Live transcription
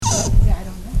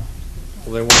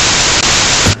Good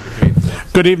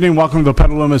evening. Welcome to the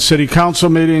Petaluma City Council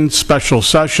meeting, special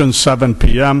session, 7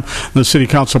 p.m. The City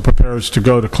Council prepares to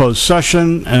go to closed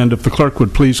session, and if the clerk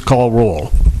would please call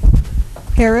roll.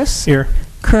 Harris. Here.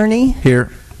 Kearney.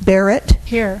 Here. Barrett.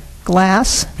 Here.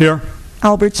 Glass. Here.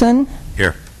 Albertson.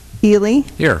 Here. Ely.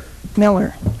 Here.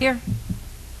 Miller. Here.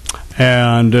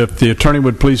 And if the attorney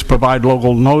would please provide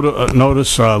legal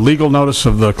notice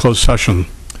of the closed session.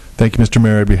 Thank you, Mr.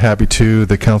 Mayor. I'd be happy to.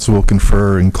 The council will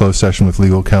confer in closed session with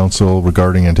legal counsel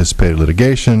regarding anticipated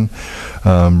litigation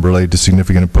related to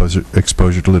significant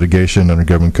exposure to litigation under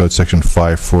Government Code Section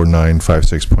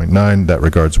 54956.9 that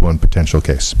regards one potential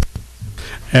case.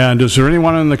 And is there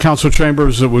anyone in the council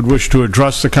chambers that would wish to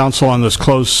address the council on this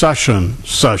closed session?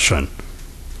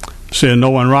 Seeing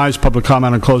no one rise, public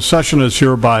comment on closed session is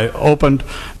hereby opened.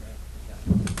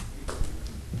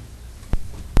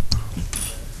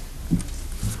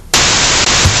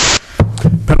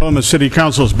 Petaluma City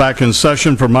Council is back in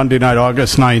session for Monday night,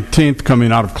 August 19th,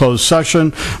 coming out of closed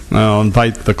session. I'll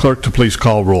invite the clerk to please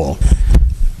call roll.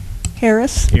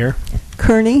 Harris. Here.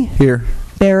 Kearney. Here.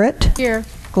 Barrett. Here.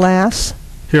 Glass.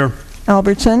 Here.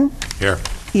 Albertson. Here.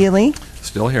 Ely.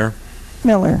 Still here.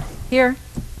 Miller. Here.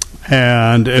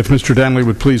 And if Mr. Danley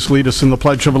would please lead us in the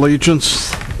Pledge of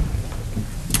Allegiance.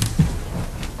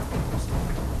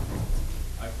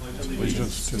 I pledge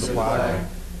allegiance to the flag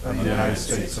of the United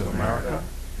States of America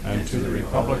and to the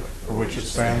republic for which it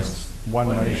stands,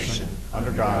 one nation, under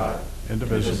God,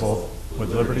 indivisible,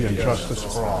 with liberty and justice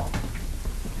for all.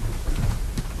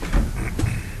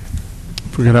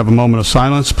 If we could have a moment of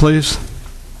silence, please.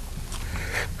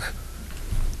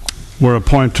 We're at a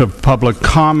point of public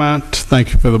comment.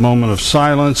 Thank you for the moment of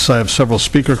silence. I have several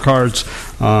speaker cards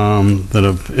that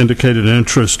have indicated an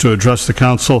interest to address the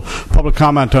council. Public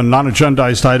comment on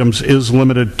non-agendized items is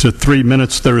limited to 3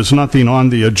 minutes. There is nothing on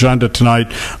the agenda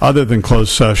tonight other than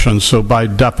closed session, so by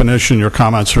definition your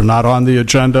comments are not on the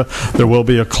agenda. There will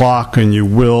be a clock and you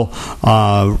will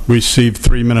receive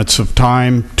 3 minutes of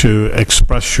time to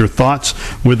express your thoughts.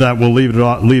 With that, we'll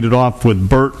lead it off with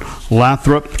Bert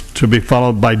Lathrop, to be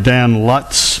followed by Dan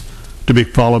Lutz, to be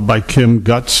followed by Kim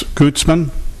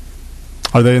Gutzman.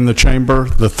 Are they in the chamber,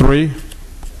 the three?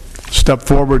 Step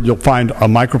forward. You'll find a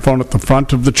microphone at the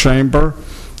front of the chamber.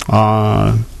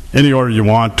 Any order you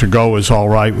want to go is all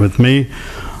right with me.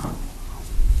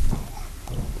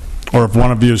 Or if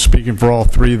one of you is speaking for all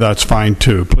three, that's fine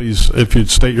too. Please, if you'd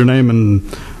state your name and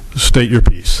state your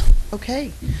piece.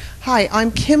 Okay. Hi,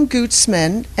 I'm Kim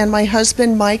Gutzman, and my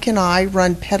husband Mike and I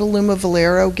run Petaluma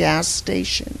Valero gas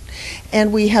station,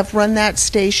 and we have run that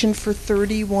station for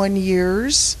 31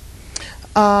 years.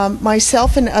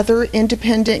 Myself and other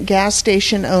independent gas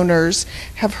station owners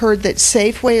have heard that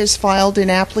Safeway has filed an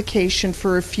application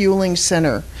for a fueling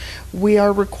center. We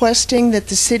are requesting that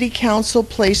the City Council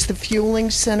place the fueling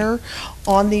center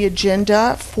on the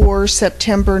agenda for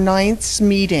September 9th's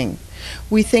meeting.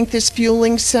 We think this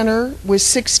fueling center with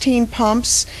 16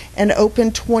 pumps and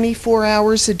open 24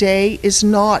 hours a day is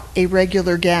not a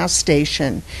regular gas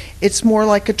station. It's more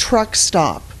like a truck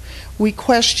stop. We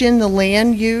question the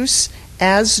land use,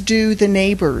 as do the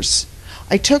neighbors.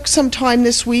 I took some time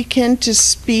this weekend to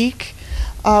speak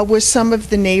with some of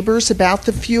the neighbors about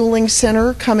the fueling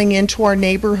center coming into our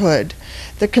neighborhood.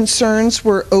 The concerns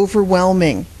were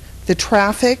overwhelming. The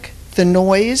traffic, the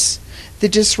noise, the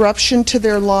disruption to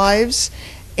their lives,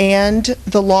 and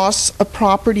the loss of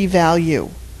property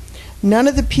value. None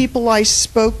of the people I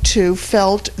spoke to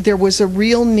felt there was a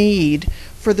real need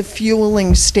for the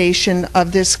fueling station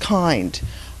of this kind.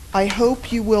 I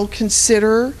hope you will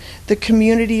consider the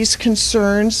community's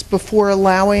concerns before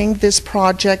allowing this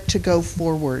project to go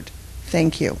forward.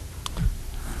 Thank you.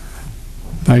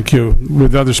 Thank you.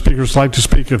 Would other speakers like to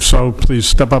speak? If so, please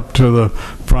step up to the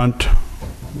front.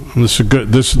 This is good.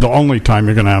 This is the only time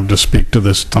you're going to have to speak to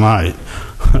this tonight,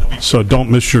 so don't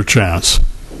miss your chance.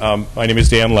 My name is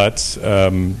Dan Lutz.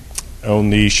 Own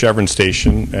the Chevron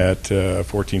station at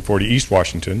 1440 East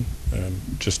Washington,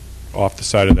 just off the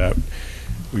side of that.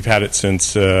 We've had it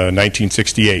since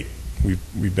 1968.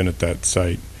 We've been at that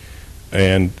site,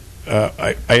 and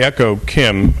I echo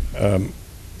Kim.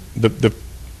 The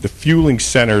fueling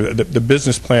center, the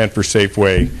business plan for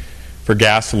Safeway for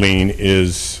gasoline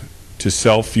is to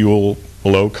sell fuel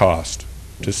below cost,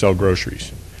 to sell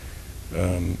groceries.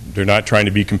 They're not trying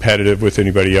to be competitive with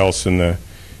anybody else in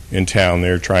town.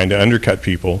 They're trying to undercut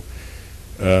people,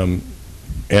 and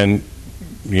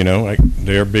you know,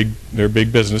 they're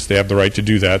big business. They have the right to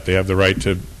do that. They have the right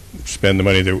to spend the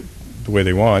money the way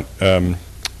they want.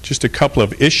 Just a couple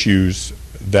of issues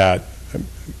that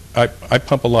I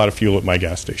pump a lot of fuel at my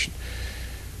gas station.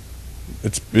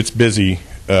 It's busy.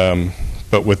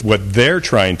 But with what they're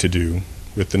trying to do,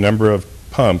 with the number of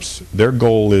pumps, their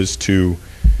goal is to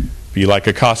be like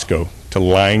a Costco, to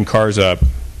line cars up,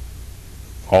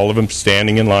 all of them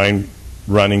standing in line,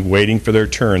 running, waiting for their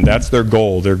turn. That's their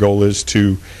goal. Their goal is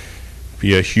to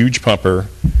be a huge pumper,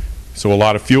 so a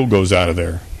lot of fuel goes out of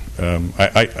there.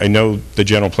 I know the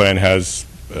general plan has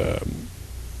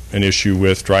an issue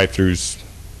with drive-throughs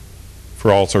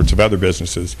for all sorts of other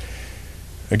businesses.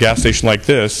 A gas station like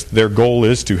this, their goal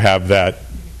is to have that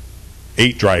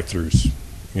 8 drive-throughs,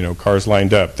 cars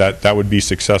lined up. That would be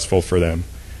successful for them.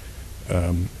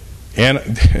 And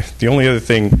the only other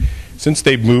thing, since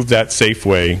they've moved that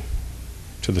Safeway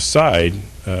to the side,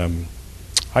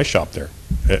 I shop there.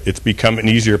 It's become an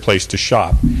easier place to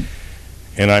shop,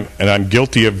 and I'm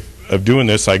guilty of doing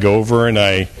this. I go over and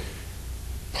I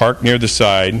park near the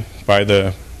side by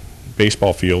the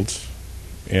baseball fields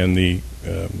and the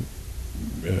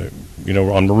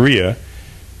on Maria.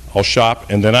 I'll shop,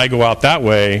 and then I go out that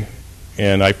way,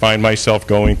 and I find myself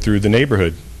going through the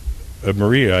neighborhood of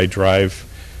Maria. I drive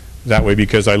that way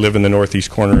because I live in the northeast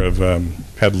corner of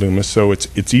Petaluma, so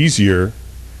it's easier.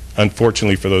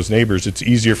 Unfortunately for those neighbors, it's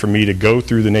easier for me to go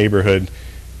through the neighborhood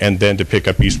and then to pick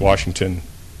up East Washington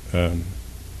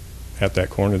at that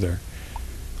corner there.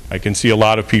 I can see a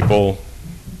lot of people,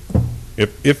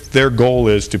 if their goal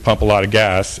is to pump a lot of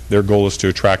gas, their goal is to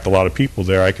attract a lot of people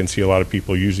there. I can see a lot of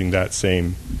people using that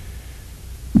same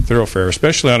thoroughfare,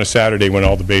 especially on a Saturday when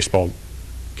all the baseball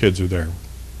kids are there.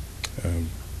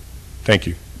 Thank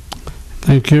you.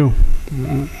 Thank you.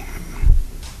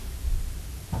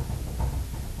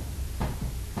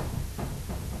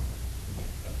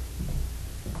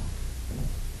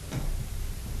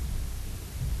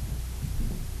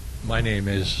 My name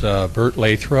is Bert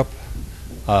Lathrop.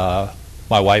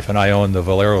 My wife and I own the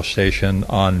Valero station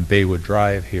on Baywood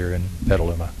Drive here in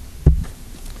Petaluma.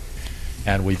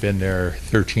 And we've been there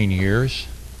 13 years.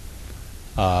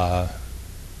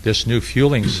 This new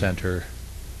fueling center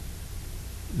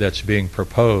that's being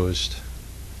proposed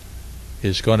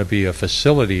is going to be a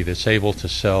facility that's able to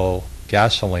sell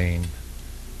gasoline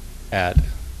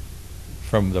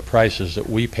from the prices that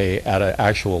we pay at an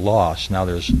actual loss. Now,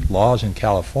 there's laws in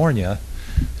California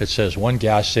that says one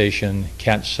gas station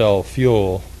can't sell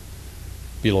fuel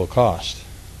below cost,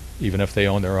 even if they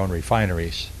own their own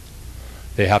refineries.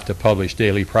 They have to publish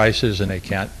daily prices, and they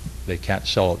can't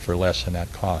sell it for less than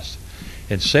that cost.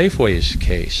 In Safeway's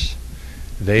case,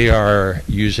 they are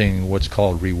using what's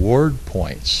called reward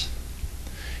points.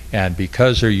 And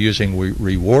because they're using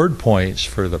reward points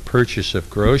for the purchase of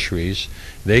groceries,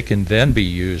 they can then be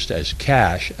used as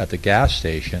cash at the gas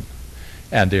station,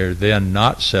 and they're then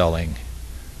not selling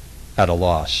at a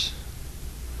loss.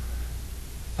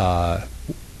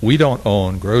 We don't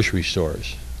own grocery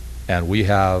stores, and we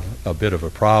have a bit of a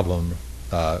problem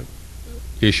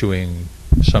issuing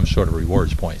some sort of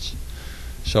rewards points.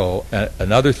 So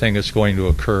another thing that's going to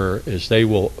occur is they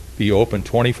will be open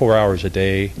 24 hours a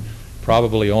day,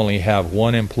 probably only have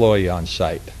one employee on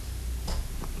site.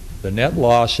 The net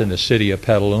loss in the city of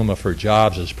Petaluma for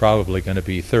jobs is probably going to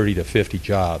be 30 to 50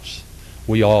 jobs.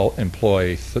 We all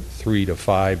employ 3 to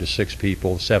 5 to 6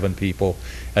 people, 7 people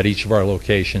at each of our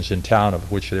locations in town,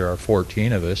 of which there are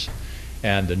 14 of us,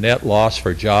 and the net loss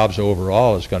for jobs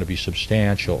overall is going to be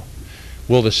substantial.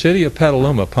 Will the city of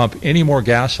Petaluma pump any more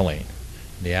gasoline?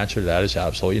 And the answer to that is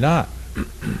absolutely not.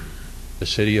 The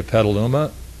city of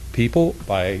Petaluma people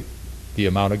buy the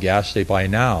amount of gas they buy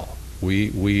now.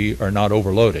 We are not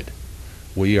overloaded.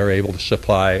 We are able to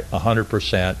supply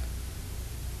 100%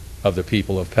 of the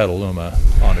people of Petaluma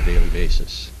on a daily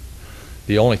basis.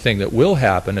 The only thing that will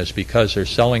happen is because they're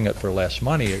selling it for less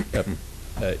money,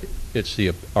 it's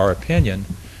our opinion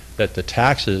that the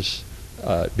taxes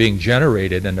being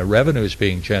generated and the revenues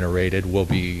being generated will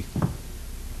be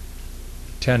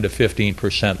 10 to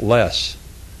 15% less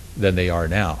than they are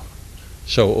now.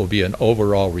 So it will be an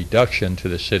overall reduction to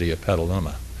the city of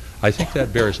Petaluma. I think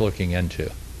that bears looking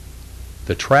into.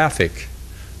 The traffic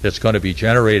that's going to be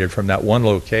generated from that one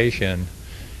location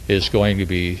is going to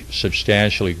be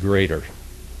substantially greater.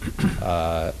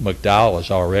 McDowell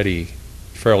is already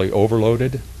fairly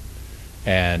overloaded,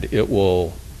 and it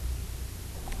will,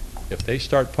 if they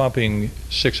start pumping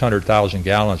 600,000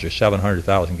 gallons or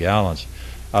 700,000 gallons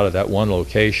out of that one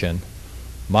location,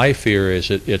 my fear is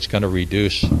that it's going to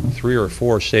reduce 3 or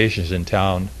 4 stations in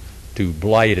town to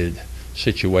blighted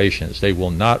situations. They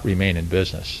will not remain in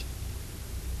business.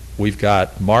 We've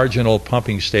got marginal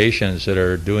pumping stations that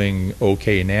are doing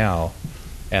okay now,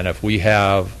 and if we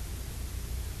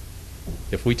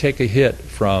take a hit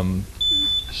from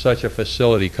such a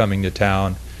facility coming to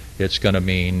town, it's going to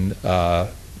mean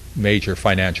major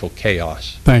financial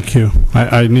chaos. Thank you.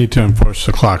 I need to enforce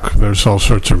the clock. There's all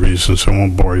sorts of reasons. I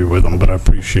won't bore you with them, but I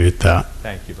appreciate that.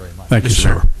 Thank you very much. Thank you, Mr.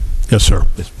 sir. Mayor. Yes, sir.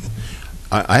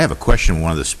 I have a question of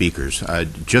one of the speakers.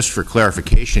 Just for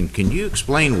clarification, can you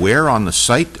explain where on the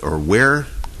site, or where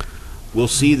we'll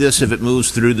see this if it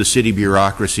moves through the city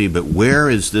bureaucracy, but where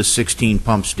is this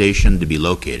 16-pump station to be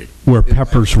located? We're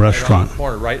Pepper's Right on Restaurant. the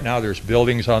corner. Right now, there's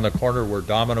buildings on the corner where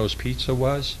Domino's Pizza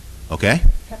was, Okay?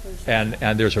 and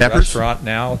there's a Peppers? restaurant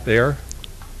now there.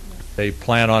 They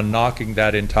plan on knocking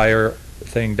that entire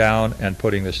thing down and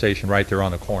putting the station right there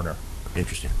on the corner.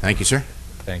 Interesting. Thank you, sir.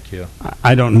 Thank you.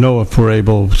 I don't know if we're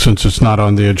able, since it's not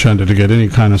on the agenda, to get any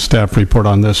kind of staff report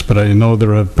on this, but I know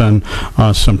there have been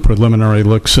some preliminary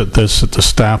looks at this at the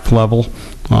staff level.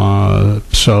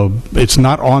 So it's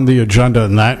not on the agenda,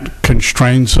 and that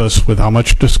constrains us with how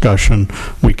much discussion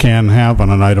we can have on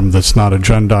an item that's not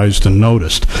agendized and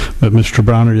noticed. But Mr.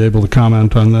 Brown, are you able to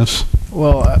comment on this?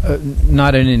 Well,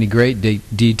 not in any great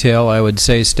detail. I would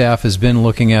say staff has been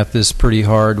looking at this pretty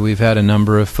hard. We've had a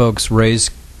number of folks raise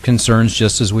concerns,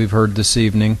 just as we've heard this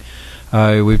evening.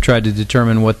 We've tried to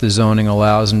determine what the zoning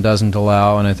allows and doesn't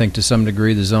allow, and I think to some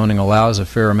degree the zoning allows a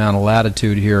fair amount of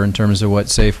latitude here in terms of what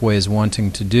Safeway is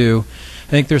wanting to do. I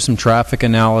think there's some traffic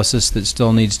analysis that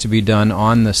still needs to be done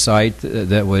on the site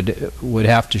that would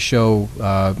have to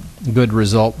show good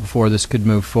result before this could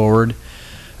move forward.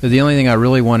 The only thing I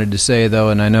really wanted to say, though,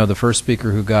 and I know the first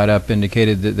speaker who got up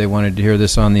indicated that they wanted to hear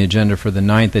this on the agenda for the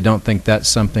 9th. I don't think that's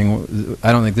something,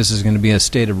 I don't think this is going to be a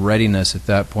state of readiness at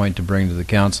that point to bring to the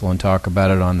council and talk about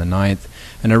it on the 9th.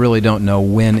 And I really don't know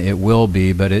when it will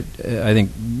be, but I think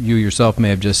you yourself may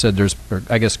have just said or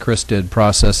I guess Chris did,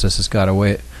 process this has got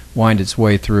to wind its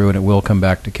way through, and it will come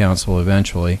back to council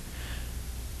eventually.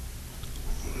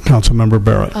 Councilmember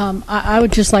Barrett. I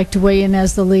would just like to weigh in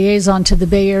as the liaison to the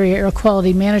Bay Area Air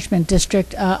Quality Management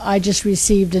District. I just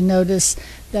received a notice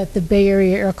that the Bay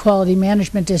Area Air Quality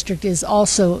Management District is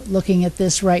also looking at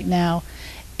this right now,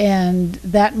 and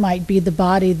that might be the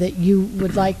body that you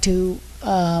would like to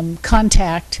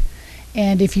contact.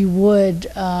 And if you would,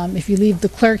 if you leave the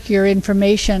clerk your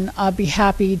information, I'll be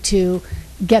happy to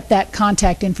get that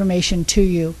contact information to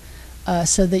you.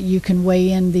 So that you can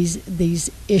weigh in these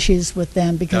issues with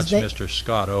them, because That's Mr.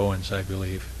 Scott Owens, I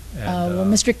believe. And, well,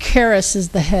 Mr. Karras is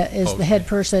the head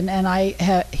person, and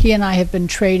he and I have been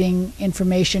trading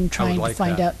information, trying to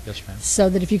find out. Yes, ma'am. So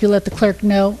that if you could let the clerk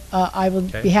know, I will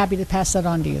be happy to pass that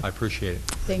on to you. I appreciate it.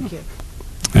 Thank you.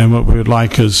 And what we would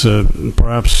like is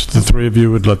perhaps the three of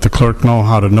you would let the clerk know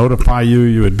how to notify you.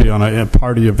 You would be on a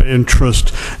party of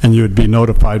interest, and you would be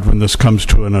notified when this comes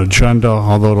to an agenda,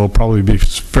 although it'll probably be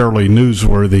fairly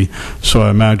newsworthy. So I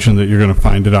imagine that you're going to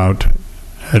find it out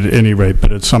at any rate.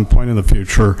 But at some point in the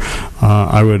future,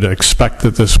 I would expect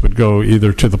that this would go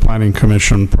either to the Planning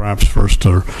Commission, perhaps first,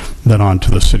 or then on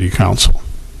to the City Council.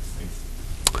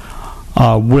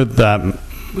 With that,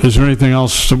 is there anything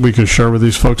else that we could share with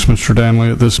these folks, Mr. Danley,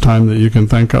 at this time that you can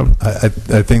think of? I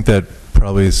think that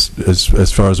probably is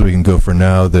as far as we can go for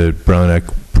now. The Brown Act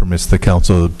permits the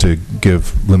council to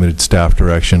give limited staff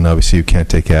direction. Obviously, you can't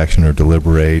take action or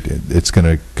deliberate. It's going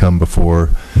to come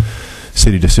before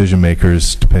city decision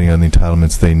makers, depending on the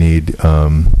entitlements they need.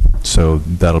 So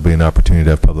that'll be an opportunity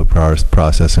to have public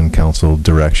process and council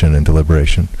direction and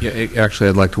deliberation. Yeah, actually,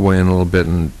 I'd like to weigh in a little bit,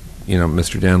 and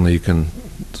Mr. Danley, you can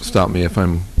stop me if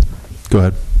I'm Go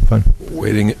ahead. Fine.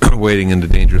 wading into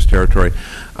dangerous territory.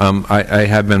 I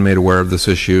have been made aware of this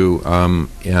issue,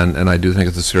 and I do think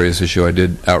it's a serious issue. I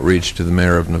did outreach to the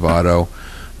mayor of Novato,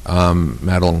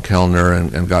 Madeline Kellner,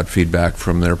 and got feedback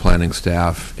from their planning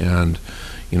staff, and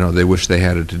they wish they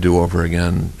had it to do over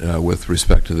again with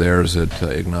respect to theirs at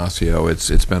Ignacio.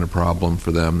 It's been a problem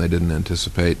for them. They didn't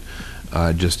anticipate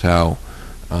just how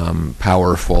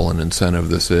powerful an incentive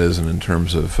this is, and in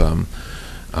terms of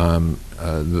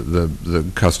the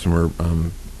customer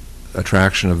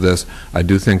attraction of this. I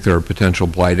do think there are potential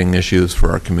blighting issues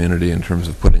for our community in terms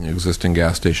of putting existing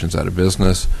gas stations out of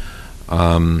business.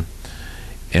 And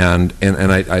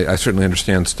I certainly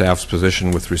understand staff's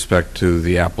position with respect to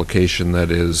the application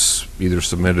that is either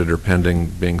submitted or pending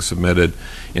being submitted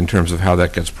in terms of how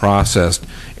that gets processed.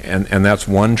 And that's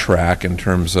one track in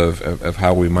terms of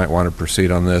how we might want to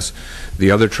proceed on this. The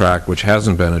other track, which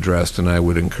hasn't been addressed, and I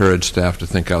would encourage staff to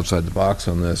think outside the box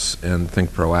on this and think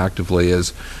proactively,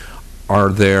 is are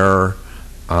there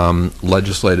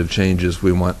legislative changes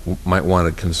we might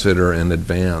want to consider in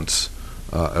advance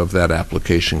of that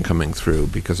application coming through,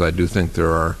 because I do think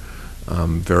there are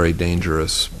very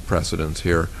dangerous precedents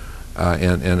here,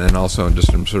 and also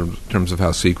just in terms of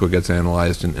how CEQA gets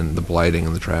analyzed and the blighting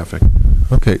and the traffic.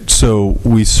 Okay, so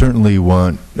we certainly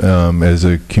want, as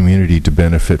a community, to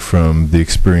benefit from the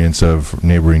experience of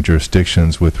neighboring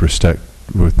jurisdictions with respect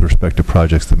to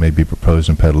projects that may be proposed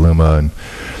in Petaluma,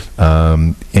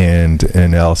 and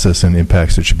analysis and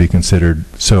impacts that should be considered.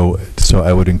 So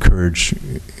I would encourage.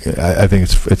 I think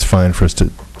it's fine for us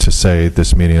to say at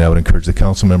this meeting. I would encourage the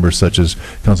council members, such as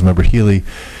Councilmember Healy,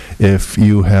 if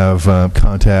you have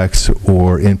contacts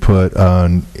or input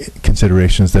on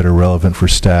considerations that are relevant for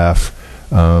staff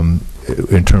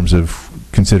in terms of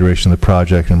consideration of the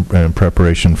project and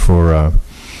preparation for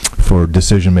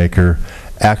decision maker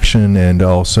action, and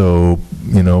also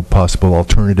possible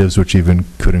alternatives, which even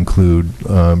could include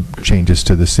changes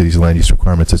to the city's land use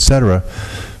requirements, etc.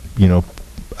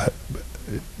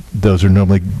 Those are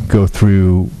normally go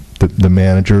through the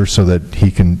manager so that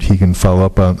he can follow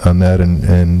up on that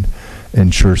and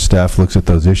ensure staff looks at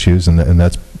those issues, and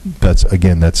that's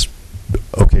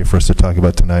okay for us to talk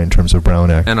about tonight in terms of Brown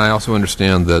Act. And I also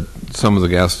understand that some of the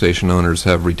gas station owners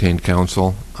have retained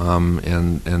counsel,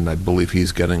 and I believe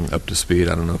he's getting up to speed.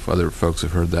 I don't know if other folks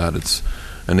have heard that. It's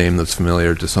a name that's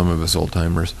familiar to some of us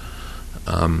old-timers.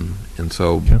 And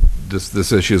so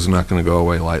this issue is not going to go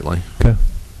away lightly. Okay.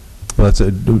 Well,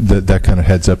 that kind of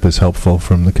heads up is helpful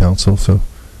from the council, so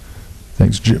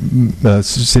thanks.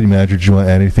 City Manager, do you want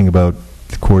to add anything about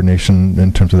the coordination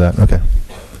in terms of that? Okay.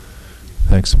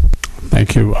 Thanks.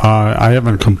 Thank you. I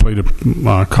haven't completed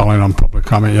calling on public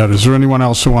comment yet. Is there anyone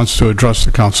else who wants to address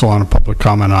the council on a public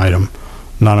comment item,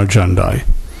 non-agenda?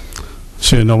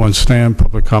 Seeing no one stand,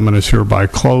 public comment is hereby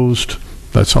closed.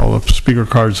 That's all the speaker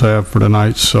cards I have for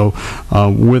tonight. So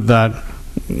with that,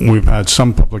 we've had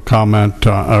some public comment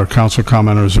or council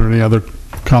comment. Or is there any other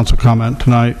council comment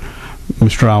tonight?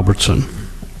 Mr. Albertson.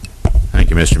 Thank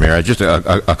you, Mr. Mayor. Just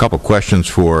a couple questions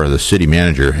for the city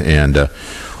manager, and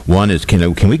one is,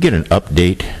 can we get an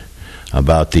update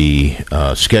about the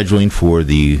scheduling for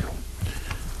the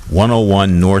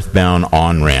 101 northbound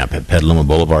on-ramp at Petaluma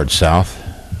Boulevard South?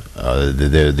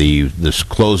 This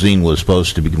closing was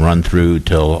supposed to be run through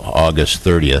till August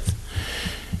 30th,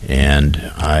 and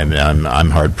I'm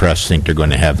hard pressed to think they're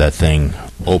going to have that thing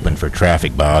open for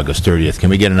traffic by August 30th. Can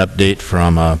we get an update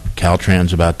from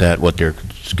Caltrans about that? What their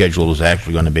schedule is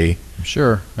actually going to be?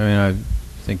 Sure. I mean, I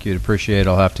think you'd appreciate.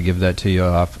 I'll have to give that to you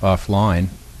offline.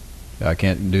 I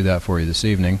can't do that for you this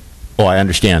evening. Oh, I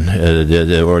understand.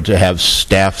 Or to have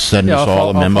staff send us all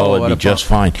a memo would be just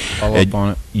fine. Follow up on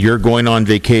it. You're going on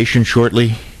vacation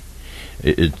shortly?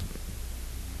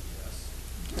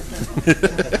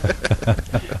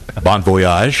 Bon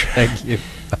voyage. Thank you.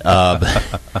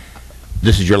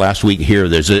 This is your last week here.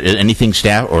 There's anything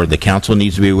staff or the council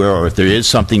needs to be aware, or if there is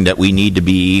something that we need to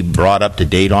be brought up to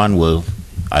date on,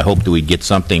 I hope that we get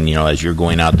something, as you're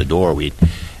going out the door,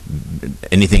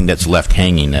 anything that's left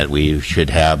hanging that we should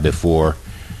have before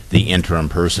the interim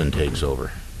person takes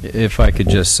over. If I could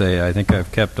just say, I think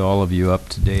I've kept all of you up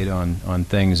to date on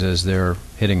things as they're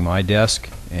hitting my desk,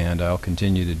 and I'll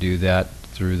continue to do that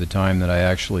through the time that I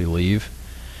actually leave.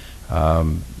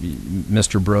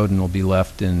 Mr. Broden will be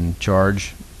left in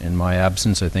charge in my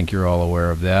absence. I think you're all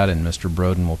aware of that, and Mr.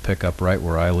 Broden will pick up right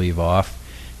where I leave off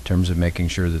in terms of making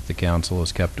sure that the council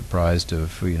is kept apprised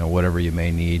of whatever you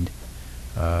may need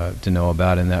to know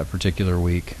about in that particular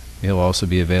week. He'll also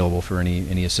be available for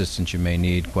any assistance you may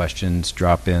need, questions,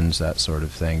 drop-ins, that sort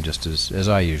of thing, just as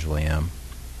I usually am.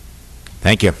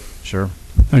 Thank you. Sure.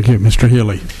 Thank you. Mr.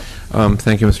 Healy.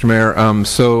 Thank you, Mr. Mayor.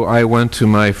 So I went to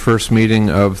my first meeting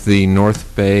of the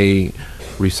North Bay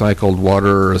Recycled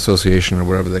Water Association, or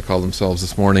whatever they call themselves,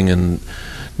 this morning in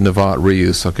Novato.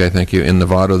 Reuse, okay, thank you. In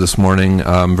Novato this morning.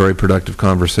 Very productive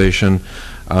conversation.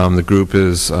 The group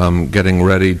is getting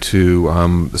ready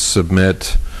to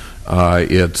submit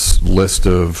its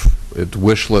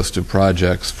wish list of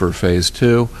projects for Phase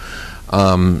 2.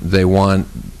 They want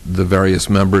the various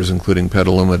members, including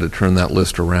Petaluma, to turn that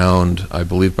list around, I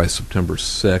believe, by September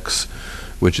 6th,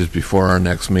 which is before our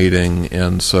next meeting.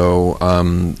 And so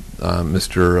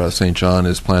Mr. St. John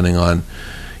is planning on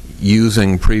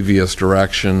using previous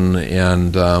direction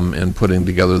and putting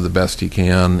together the best he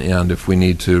can. And if we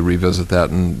need to revisit that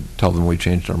and tell them we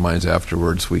changed our minds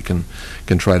afterwards, we can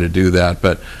try to do that.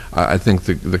 But I think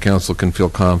the council can feel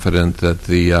confident that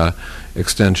the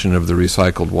extension of the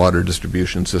recycled water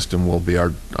distribution system will be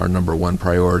our number one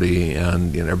priority,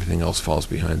 and everything else falls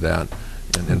behind that.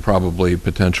 And probably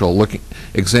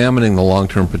examining the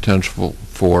long-term potential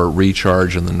for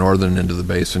recharge in the northern end of the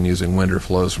basin using winter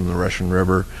flows from the Russian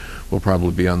River will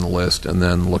probably be on the list, and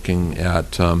then looking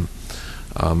at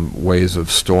ways of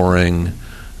storing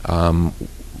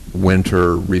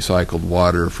winter recycled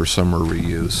water for summer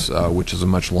reuse, which is a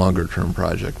much longer-term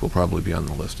project, will probably be on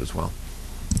the list as well.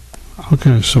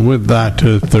 Okay, so with that,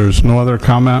 if there's no other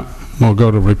comment, we'll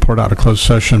go to report out of closed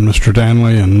session. Mr.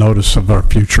 Danley, and notice of our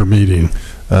future meeting.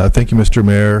 Thank you, Mr.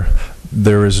 Mayor.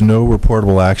 There is no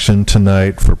reportable action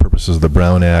tonight for purposes of the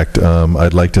Brown Act.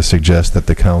 I'd like to suggest that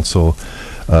the council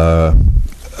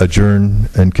adjourn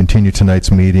and continue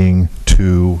tonight's meeting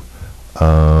to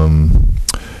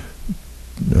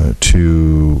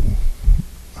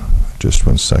just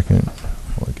 1 second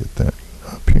while I get that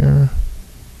up here.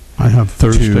 I have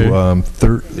Thursday. To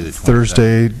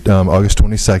Thursday, August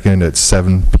 22nd at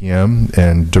 7 p.m.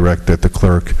 and direct that the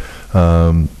clerk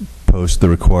post the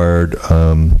required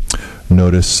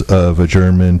notice of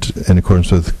adjournment in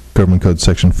accordance with Government Code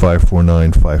Section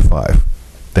 54955.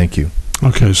 Thank you.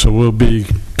 Okay, so we'll be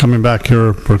coming back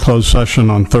here for closed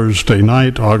session on Thursday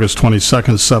night, August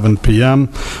 22nd, 7 p.m.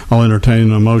 I'll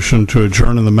entertain a motion to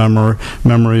adjourn in the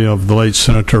memory of the late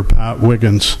Senator Pat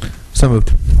Wiggins. So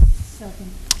moved.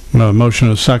 Motion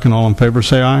is second. All in favor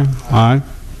say aye. Aye.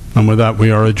 And with that,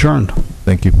 we are adjourned.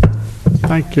 Thank you.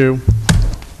 Thank you.